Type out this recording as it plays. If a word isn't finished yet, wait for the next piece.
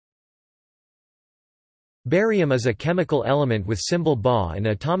Barium is a chemical element with symbol Ba and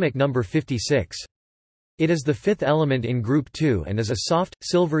atomic number 56. It is the fifth element in group 2 and is a soft,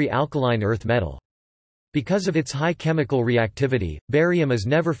 silvery alkaline earth metal. Because of its high chemical reactivity, barium is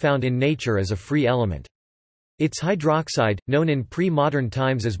never found in nature as a free element. Its hydroxide, known in pre-modern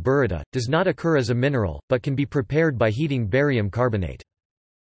times as burita, does not occur as a mineral, but can be prepared by heating barium carbonate.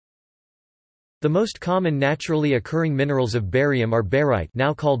 The most common naturally occurring minerals of barium are barite,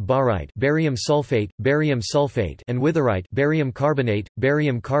 now called barite, barium sulfate, and witherite, barium carbonate,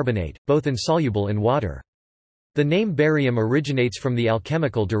 both insoluble in water. The name barium originates from the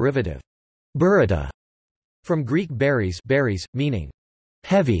alchemical derivative burita, from Greek baris, meaning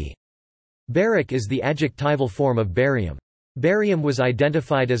heavy. Baric is the adjectival form of barium. Barium was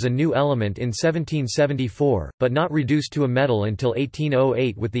identified as a new element in 1774, but not reduced to a metal until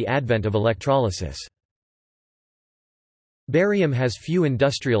 1808 with the advent of electrolysis. Barium has few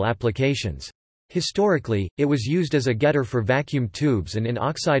industrial applications. Historically, it was used as a getter for vacuum tubes and in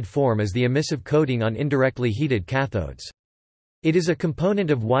oxide form as the emissive coating on indirectly heated cathodes. It is a component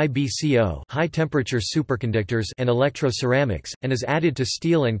of YBCO, high-temperature superconductors, and electroceramics, and is added to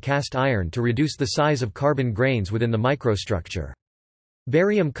steel and cast iron to reduce the size of carbon grains within the microstructure.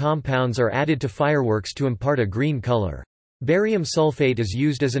 Barium compounds are added to fireworks to impart a green color. Barium sulfate is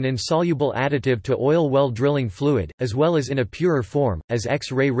used as an insoluble additive to oil well drilling fluid, as well as in a purer form, as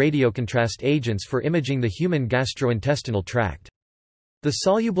X-ray radiocontrast agents for imaging the human gastrointestinal tract. The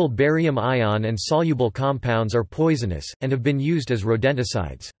soluble barium ion and soluble compounds are poisonous, and have been used as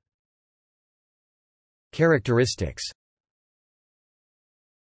rodenticides. Characteristics.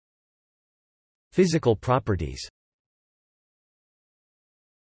 Physical properties.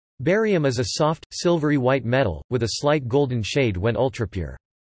 Barium is a soft, silvery white metal, with a slight golden shade when ultrapure.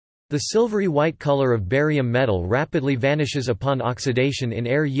 The silvery white color of barium metal rapidly vanishes upon oxidation in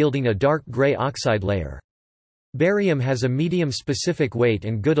air, yielding a dark gray oxide layer. Barium has a medium specific weight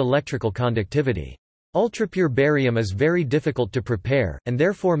and good electrical conductivity. Ultrapure barium is very difficult to prepare, and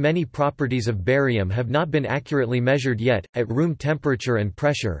therefore many properties of barium have not been accurately measured yet. At room temperature and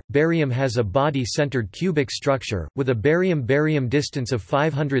pressure, barium has a body-centered cubic structure, with a barium-barium distance of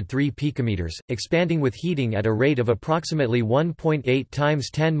 503 picometers, expanding with heating at a rate of approximately 1.8 times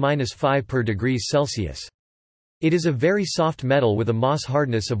 10⁻⁵ per degrees Celsius. It is a very soft metal with a Mohs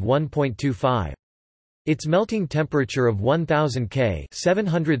hardness of 1.25. Its melting temperature of 1000 K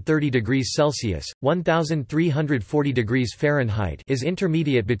 (730 degrees Celsius, 1340 degrees Fahrenheit) is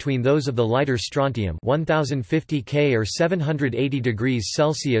intermediate between those of the lighter strontium 1050 K or 780 degrees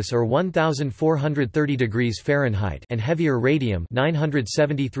Celsius or 1430 degrees Fahrenheit and heavier radium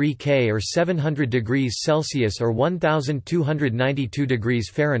 973 K or 700 degrees Celsius or 1292 degrees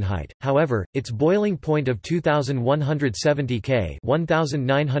Fahrenheit. However, its boiling point of 2170 K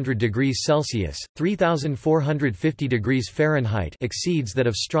 1900 degrees Celsius, 3450 degrees Fahrenheit exceeds that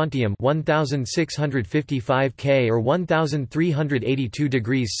of strontium 1655 K or 1382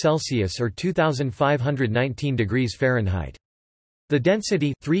 degrees Celsius or 2519 degrees Fahrenheit. The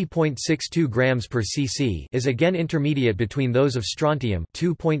density 3.62 grams per cc is again intermediate between those of strontium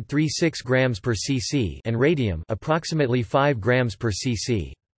 2.36 grams per cc and radium approximately 5 grams per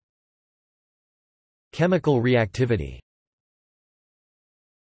cc. Chemical reactivity.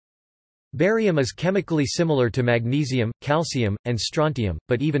 Barium is chemically similar to magnesium, calcium, and strontium,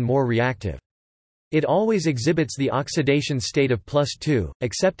 but even more reactive. It always exhibits the oxidation state of +2,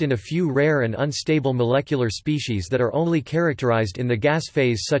 except in a few rare and unstable molecular species that are only characterized in the gas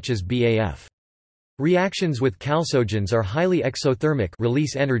phase such as BAF. Reactions with chalcogens are highly exothermic,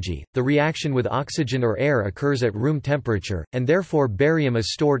 release energy. The reaction with oxygen or air occurs at room temperature, and therefore barium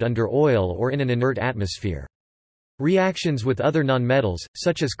is stored under oil or in an inert atmosphere. Reactions with other nonmetals,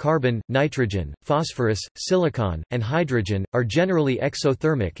 such as carbon, nitrogen, phosphorus, silicon, and hydrogen, are generally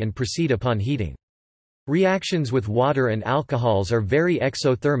exothermic and proceed upon heating. Reactions with water and alcohols are very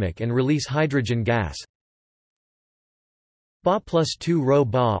exothermic and release hydrogen gas. Ba plus 2 Rho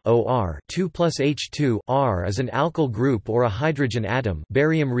Ba or 2 plus H2 R is an alkyl group or a hydrogen atom.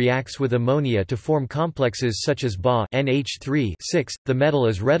 Barium reacts with ammonia to form complexes such as Ba NH3 6. The metal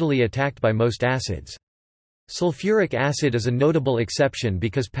is readily attacked by most acids. Sulfuric acid is a notable exception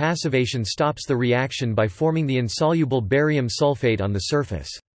because passivation stops the reaction by forming the insoluble barium sulfate on the surface.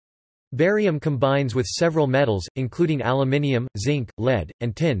 Barium combines with several metals, including aluminium, zinc, lead,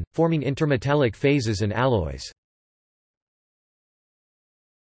 and tin, forming intermetallic phases and alloys.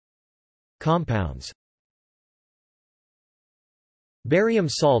 Compounds. Barium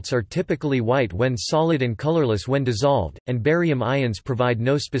salts are typically white when solid and colorless when dissolved, and barium ions provide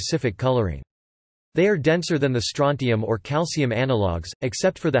no specific coloring. They are denser than the strontium or calcium analogues,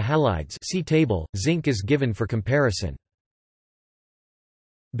 except for the halides, see table. Zinc is given for comparison.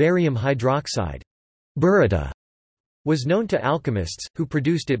 Barium hydroxide, burita, was known to alchemists, who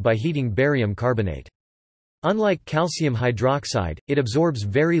produced it by heating barium carbonate. Unlike calcium hydroxide, it absorbs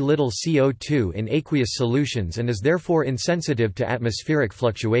very little CO2 in aqueous solutions and is therefore insensitive to atmospheric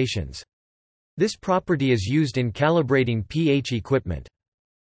fluctuations. This property is used in calibrating pH equipment.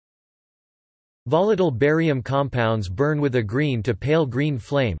 Volatile barium compounds burn with a green to pale green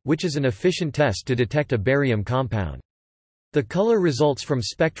flame, which is an efficient test to detect a barium compound. The color results from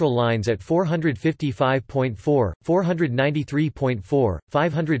spectral lines at 455.4, 493.4,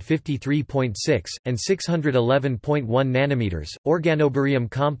 553.6, and 611.1 nanometers.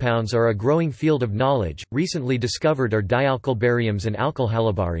 Organobarium compounds are a growing field of knowledge. Recently discovered are dialkylbariums and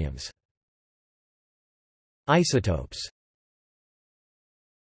alkylhalobariums. Isotopes.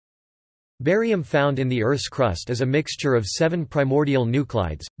 Barium found in the Earth's crust is a mixture of 7 primordial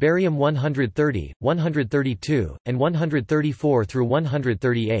nuclides, barium-130, 132, and 134 through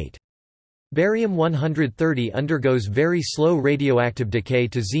 138. Barium-130 undergoes very slow radioactive decay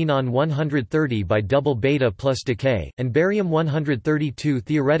to xenon-130 by double beta plus decay, and barium-132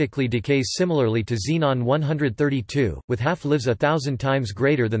 theoretically decays similarly to xenon-132, with half-lives 1,000 times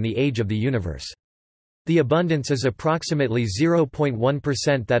greater than the age of the universe. The abundance is approximately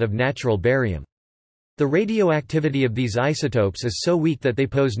 0.1% that of natural barium. The radioactivity of these isotopes is so weak that they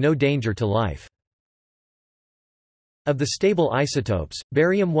pose no danger to life. Of the stable isotopes,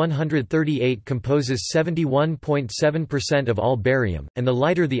 barium-138 composes 71.7% of all barium, and the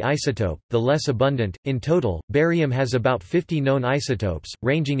lighter the isotope, the less abundant. In total, barium has about 50 known isotopes,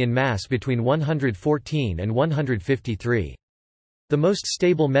 ranging in mass between 114 and 153. The most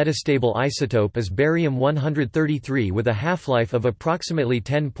stable metastable isotope is barium-133 with a half-life of approximately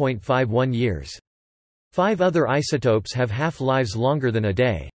 10.51 years. 5 other isotopes have half-lives longer than a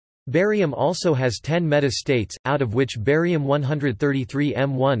day. Barium also has 10 metastates, out of which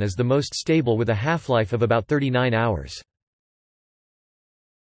barium-133M1 is the most stable with a half-life of about 39 hours.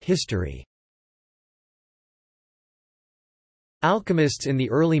 History. Alchemists in the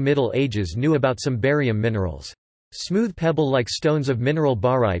early Middle Ages knew about some barium minerals. Smooth pebble-like stones of mineral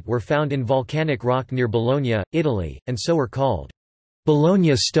barite were found in volcanic rock near Bologna, Italy, and so were called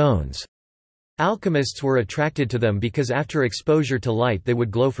Bologna stones. Alchemists were attracted to them because after exposure to light they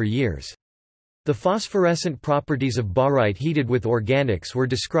would glow for years. The phosphorescent properties of barite heated with organics were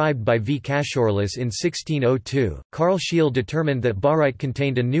described by V. Casiorlis in 1602. Carl Scheele determined that barite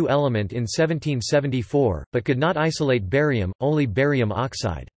contained a new element in 1774, but could not isolate barium, only barium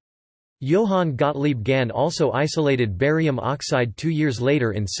oxide. Johann Gottlieb Gahn also isolated barium oxide 2 years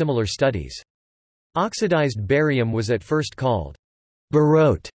later in similar studies. Oxidized barium was at first called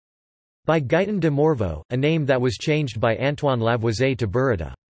barote by Guyton de Morveau, a name that was changed by Antoine Lavoisier to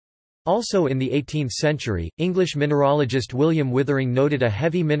burita. Also in the 18th century, English mineralogist William Withering noted a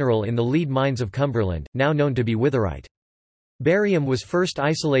heavy mineral in the lead mines of Cumberland, now known to be witherite. Barium was first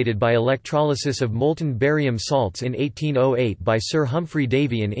isolated by electrolysis of molten barium salts in 1808 by Sir Humphrey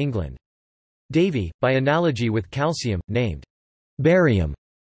Davy in England. Davy, by analogy with calcium, named barium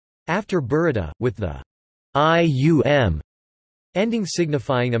after burita, with the ium ending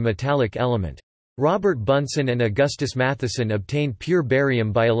signifying a metallic element. Robert Bunsen and Augustus Matheson obtained pure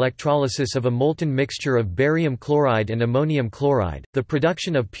barium by electrolysis of a molten mixture of barium chloride and ammonium chloride. The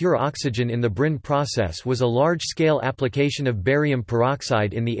production of pure oxygen in the Brin process was a large-scale application of barium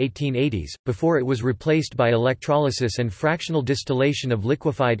peroxide in the 1880s, before it was replaced by electrolysis and fractional distillation of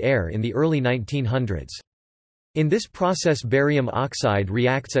liquefied air in the early 1900s. In this process barium oxide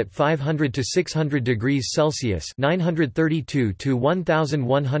reacts at 500 to 600 degrees Celsius (932 to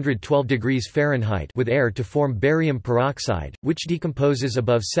 1112 degrees Fahrenheit) with air to form barium peroxide, which decomposes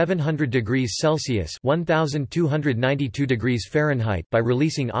above 700 degrees Celsius (1292 degrees Fahrenheit) by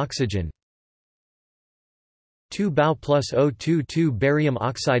releasing oxygen. 2 plus O2 barium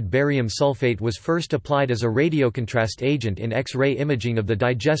oxide. Barium sulfate was first applied as a radiocontrast agent in X-ray imaging of the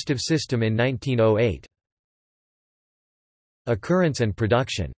digestive system in 1908. Occurrence and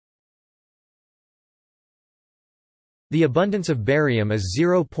production. The abundance of barium is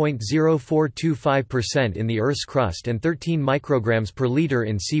 0.0425% in the Earth's crust and 13 micrograms per liter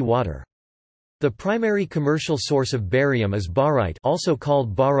in sea water. The primary commercial source of barium is barite, also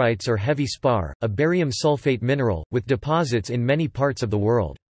called barites or heavy spar, a barium sulfate mineral, with deposits in many parts of the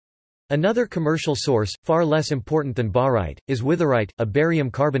world. Another commercial source, far less important than barite, is witherite, a barium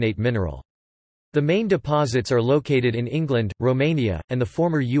carbonate mineral. The main deposits are located in England, Romania, and the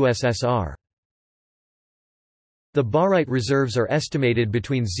former USSR. The barite reserves are estimated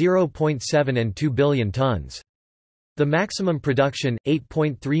between 0.7 and 2 billion tons. The maximum production,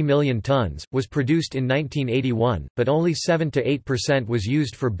 8.3 million tons, was produced in 1981, but only 7 to 8% was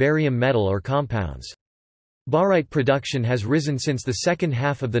used for barium metal or compounds. Barite production has risen since the second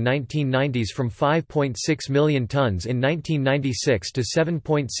half of the 1990s from 5.6 million tons in 1996 to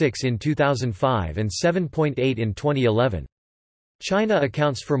 7.6 in 2005 and 7.8 in 2011. China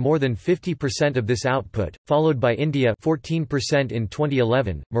accounts for more than 50% of this output, followed by India 14% in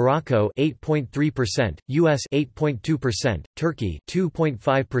 2011, Morocco 8.3%, US 8.2%, Turkey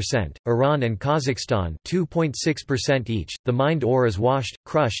 2.5%, Iran and Kazakhstan 2.6% each. The mined ore is washed,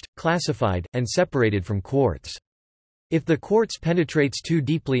 crushed, classified, and separated from quartz. If the quartz penetrates too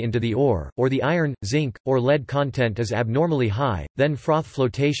deeply into the ore, or the iron, zinc, or lead content is abnormally high, then froth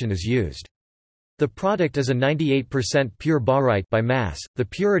flotation is used. The product is a 98% pure barite by mass. The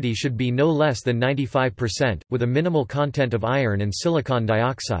purity should be no less than 95%, with a minimal content of iron and silicon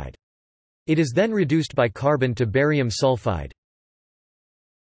dioxide. It is then reduced by carbon to barium sulfide.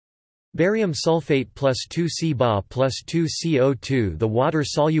 Barium sulfate plus 2C-Ba plus 2CO2. The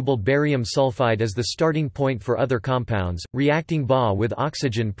water-soluble barium sulfide is the starting point for other compounds. Reacting Ba with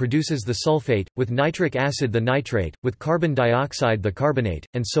oxygen produces the sulfate, with nitric acid the nitrate, with carbon dioxide the carbonate,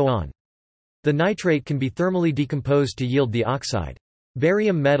 and so on. The nitrate can be thermally decomposed to yield the oxide.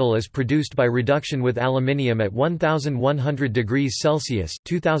 Barium metal is produced by reduction with aluminium at 1100 degrees Celsius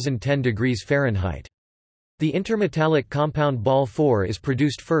 (2010 degrees Fahrenheit). The intermetallic compound Bal4 is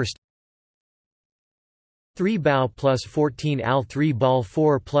produced first. 3-Bal plus 14-Al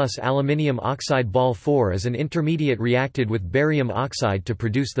 3-Bal4 plus aluminium oxide Bal4 is an intermediate reacted with barium oxide to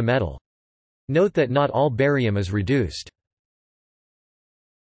produce the metal. Note that not all barium is reduced.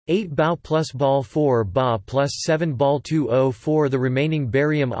 8-Ba plus Bal4 Ba plus 7-Bal2O4. The remaining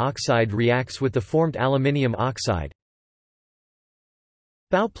barium oxide reacts with the formed aluminium oxide.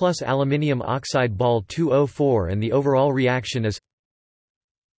 Ba plus aluminium oxide Bal2O4 and the overall reaction is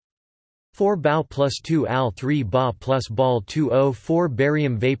 4-Ba plus 2-Al 3-Ba plus Bal2O4.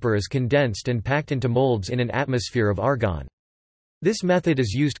 Barium vapor is condensed and packed into molds in an atmosphere of argon. This method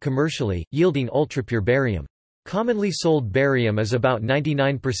is used commercially, yielding ultrapure barium. Commonly sold barium is about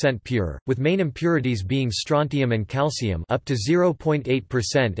 99% pure, with main impurities being strontium and calcium up to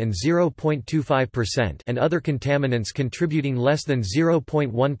 0.8% and 0.25% and other contaminants contributing less than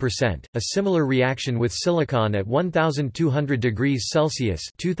 0.1%. A similar reaction with silicon at 1200 degrees Celsius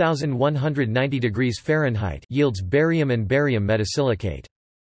 (2190 degrees Fahrenheit) yields barium and barium metasilicate.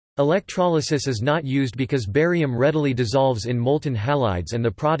 Electrolysis is not used because barium readily dissolves in molten halides and the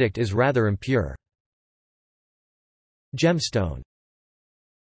product is rather impure. Gemstone.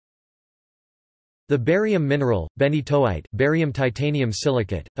 The barium mineral, benitoite, barium titanium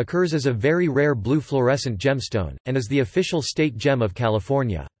silicate, occurs as a very rare blue fluorescent gemstone, and is the official state gem of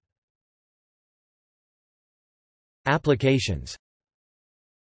California. Applications.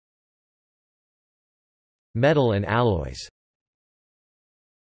 Metal and alloys.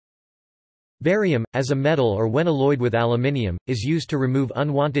 Barium, as a metal or when alloyed with aluminium, is used to remove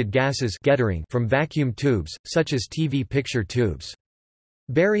unwanted gases from vacuum tubes, such as TV picture tubes.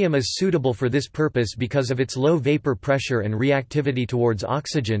 Barium is suitable for this purpose because of its low vapor pressure and reactivity towards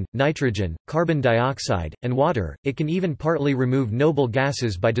oxygen, nitrogen, carbon dioxide, and water. It can even partly remove noble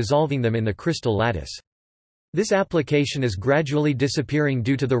gases by dissolving them in the crystal lattice. This application is gradually disappearing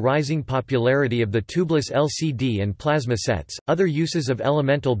due to the rising popularity of the tubeless LCD and plasma sets. Other uses of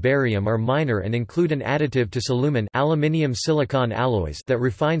elemental barium are minor and include an additive to silicon aluminium silicon alloys that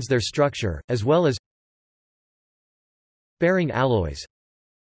refines their structure, as well as bearing alloys,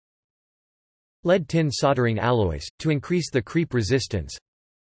 lead-tin soldering alloys, to increase the creep resistance,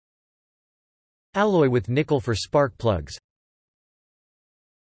 alloy with nickel for spark plugs,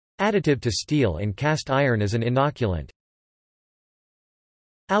 additive to steel and cast iron as an inoculant,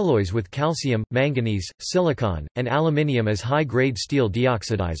 alloys with calcium, manganese, silicon, and aluminium as high-grade steel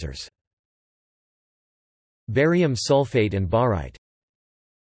deoxidizers. Barium sulfate and barite.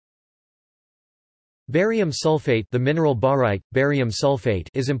 Barium sulfate, the mineral barite, barium sulfate,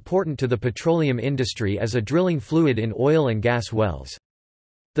 is important to the petroleum industry as a drilling fluid in oil and gas wells.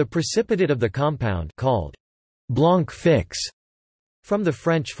 The precipitate of the compound, called blanc fixe, from the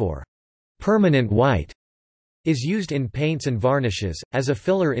French for permanent white, is used in paints and varnishes, as a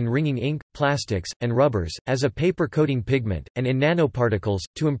filler in ringing ink, plastics, and rubbers, as a paper coating pigment, and in nanoparticles,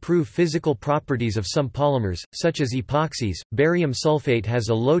 to improve physical properties of some polymers, such as epoxies. Barium sulfate has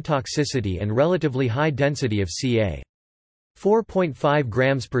a low toxicity and relatively high density of Ca. 4.5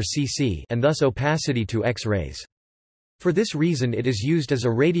 grams per cc and thus opacity to X-rays. For this reason it is used as a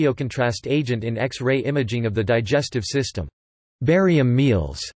radiocontrast agent in X-ray imaging of the digestive system. Barium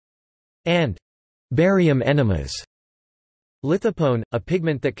meals and barium enemas. Lithophone, a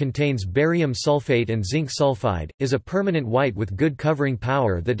pigment that contains barium sulfate and zinc sulfide, is a permanent white with good covering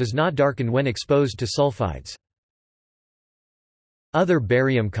power that does not darken when exposed to sulfides. Other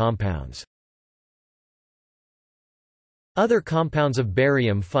barium compounds. Other compounds of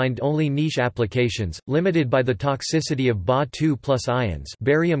barium find only niche applications, limited by the toxicity of Ba2+ ions.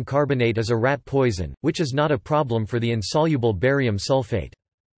 Barium carbonate is a rat poison, which is not a problem for the insoluble barium sulfate.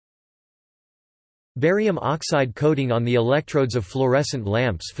 Barium oxide coating on the electrodes of fluorescent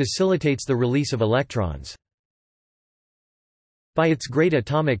lamps facilitates the release of electrons. By its great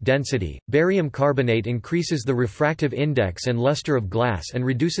atomic density, barium carbonate increases the refractive index and luster of glass and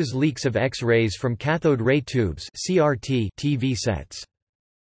reduces leaks of X-rays from cathode ray tubes (CRT) TV sets.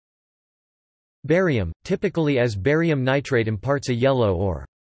 Barium, typically as barium nitrate, imparts a yellow or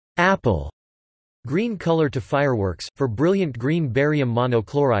apple green color to fireworks. For brilliant green, barium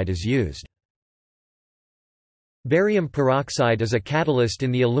monochloride is used. Barium peroxide is a catalyst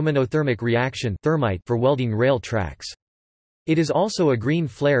in the aluminothermic reaction thermite for welding rail tracks. It is also a green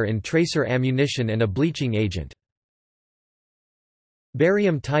flare in tracer ammunition and a bleaching agent.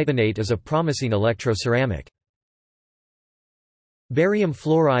 Barium titanate is a promising electroceramic. Barium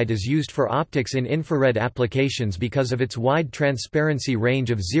fluoride is used for optics in infrared applications because of its wide transparency range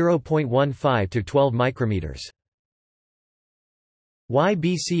of 0.15 to 12 micrometers.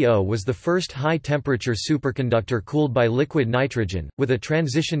 YbCO was the first high-temperature superconductor cooled by liquid nitrogen, with a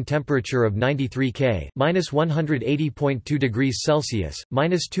transition temperature of 93 K (-180.2 degrees Celsius,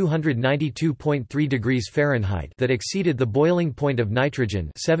 (-292.3 degrees Fahrenheit) that exceeded the boiling point of nitrogen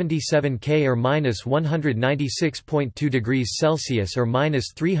 77 K or (-196.2 degrees Celsius or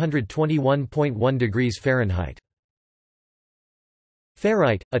 (-321.1 degrees Fahrenheit).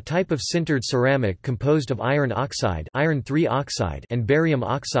 Ferrite, a type of sintered ceramic composed of iron oxide, iron oxide and barium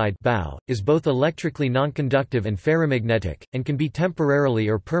oxide is both electrically nonconductive and ferromagnetic, and can be temporarily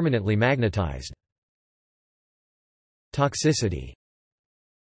or permanently magnetized. Toxicity.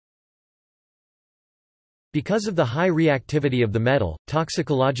 Because of the high reactivity of the metal,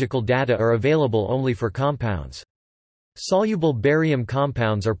 toxicological data are available only for compounds. Soluble barium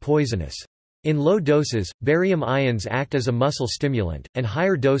compounds are poisonous. In low doses, barium ions act as a muscle stimulant, and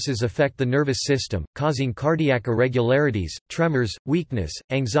higher doses affect the nervous system, causing cardiac irregularities, tremors, weakness,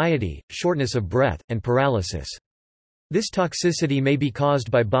 anxiety, shortness of breath, and paralysis. This toxicity may be caused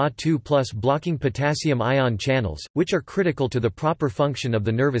by Ba2+ blocking potassium ion channels, which are critical to the proper function of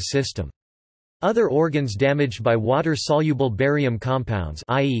the nervous system. Other organs damaged by water-soluble barium compounds,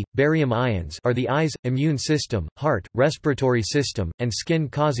 i.e., barium ions, are the eyes, immune system, heart, respiratory system, and skin,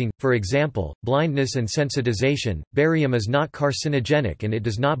 causing, for example, blindness and sensitization. Barium is not carcinogenic and it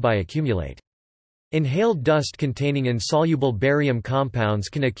does not bioaccumulate. Inhaled dust containing insoluble barium compounds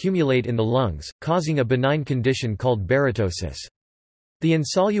can accumulate in the lungs, causing a benign condition called barytosis. The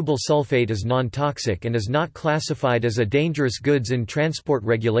insoluble sulfate is non-toxic and is not classified as a dangerous goods in transport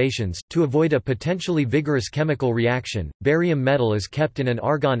regulations. To avoid a potentially vigorous chemical reaction, barium metal is kept in an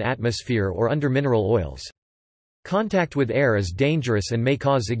argon atmosphere or under mineral oils. Contact with air is dangerous and may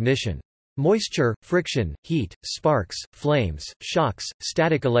cause ignition. Moisture, friction, heat, sparks, flames, shocks,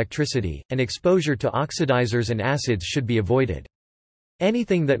 static electricity, and exposure to oxidizers and acids should be avoided.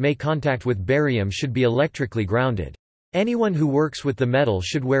 Anything that may contact with barium should be electrically grounded. Anyone who works with the metal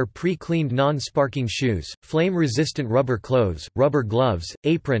should wear pre-cleaned non-sparking shoes, flame-resistant rubber clothes, rubber gloves,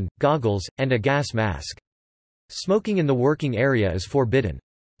 apron, goggles, and a gas mask. Smoking in the working area is forbidden.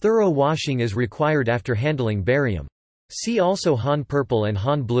 Thorough washing is required after handling barium. See also Han purple and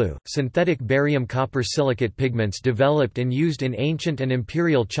Han blue, synthetic barium copper silicate pigments developed and used in ancient and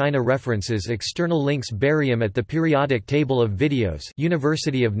imperial China. References. External links. Barium at the periodic table of videos,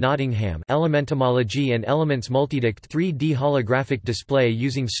 University of Nottingham, Elementomology and Elements. Multidict 3D holographic display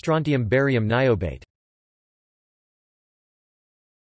using strontium barium niobate.